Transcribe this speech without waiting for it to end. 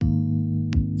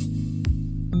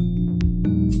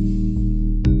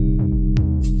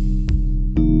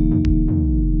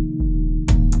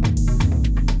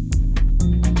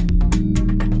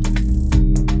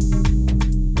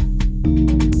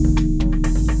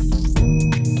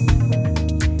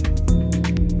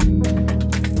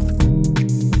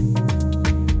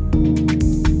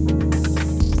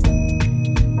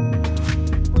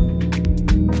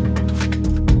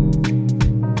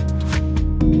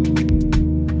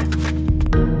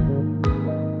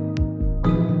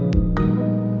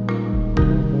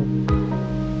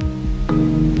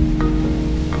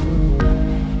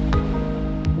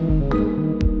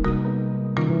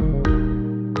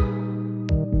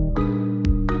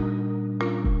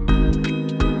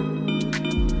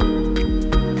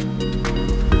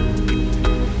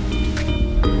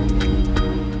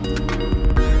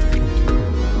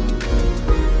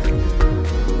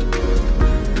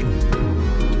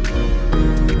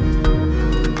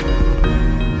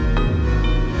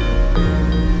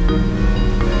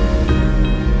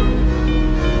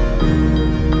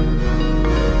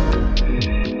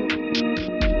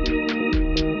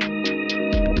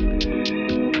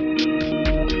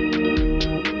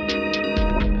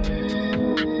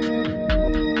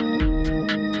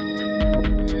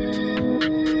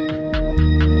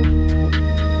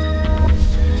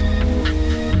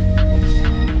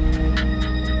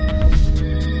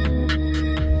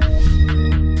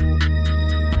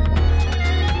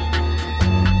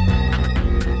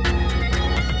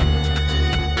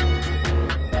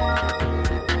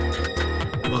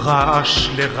רעש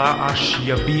לרעש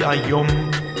יביע יום,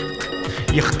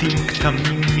 יחתים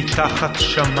כתמים מתחת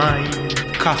שמיים,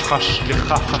 כחש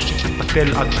לכחש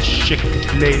יתפתל עד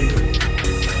שקט ליל.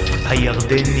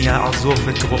 הירדן יעזוב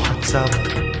את רוחציו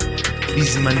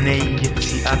בזמני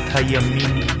יציאת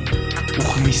הימים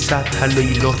וכניסת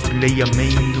הלילות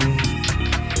לימינו.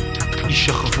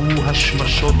 ישכבו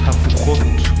השמשות הפוכות,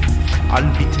 על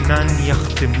בטנן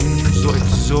יחתמו זו את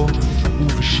זו,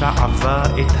 ובשעבה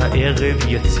את הערב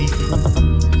יציפו.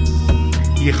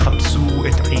 יחפשו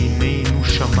את עינינו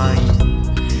שמיים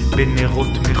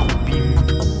בנרות מחובים,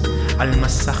 על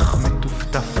מסך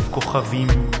מטופטף כוכבים,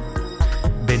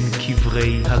 בין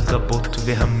קברי הגבות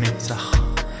והמצח,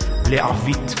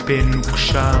 לעבית פן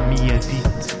נוקשה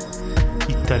מיידית,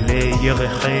 יתעלה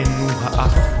ירחנו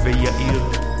האף ויעיר.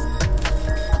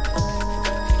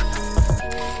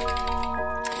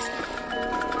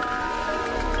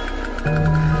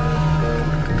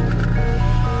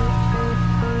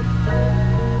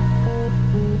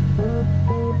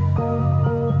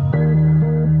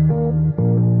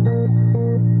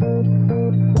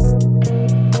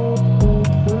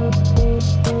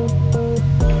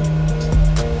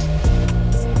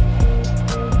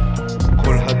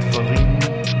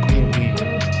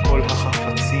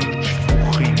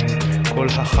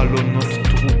 החלונות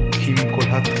טרוקים, כל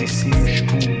התריסים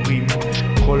שבורים,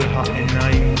 כל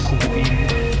העיניים קרועים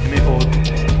מאוד,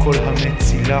 כל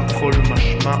המצילה כל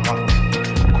משמעת,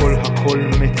 כל הכל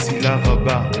מצילה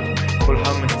רבה, כל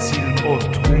המציל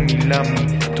אות ומילה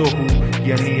מתוהו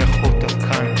יניח אותה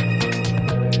כאן.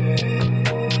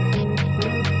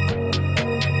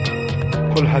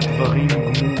 כל הדברים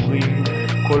גמורים,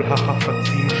 כל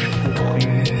החפצים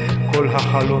שפוכים, כל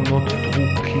החלונות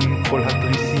טרוקים, כל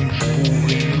התריסים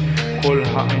שבורים, כל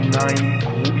העיניים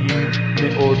קרועים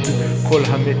מאוד, כל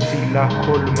המצילה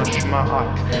כל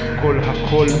משמעת, כל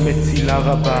הכל מצילה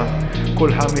רבה, כל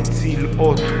המציל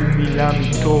אות ומילה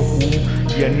מתוהו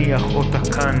יניח אותה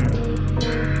כאן,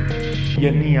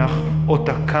 יניח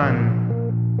אותה כאן.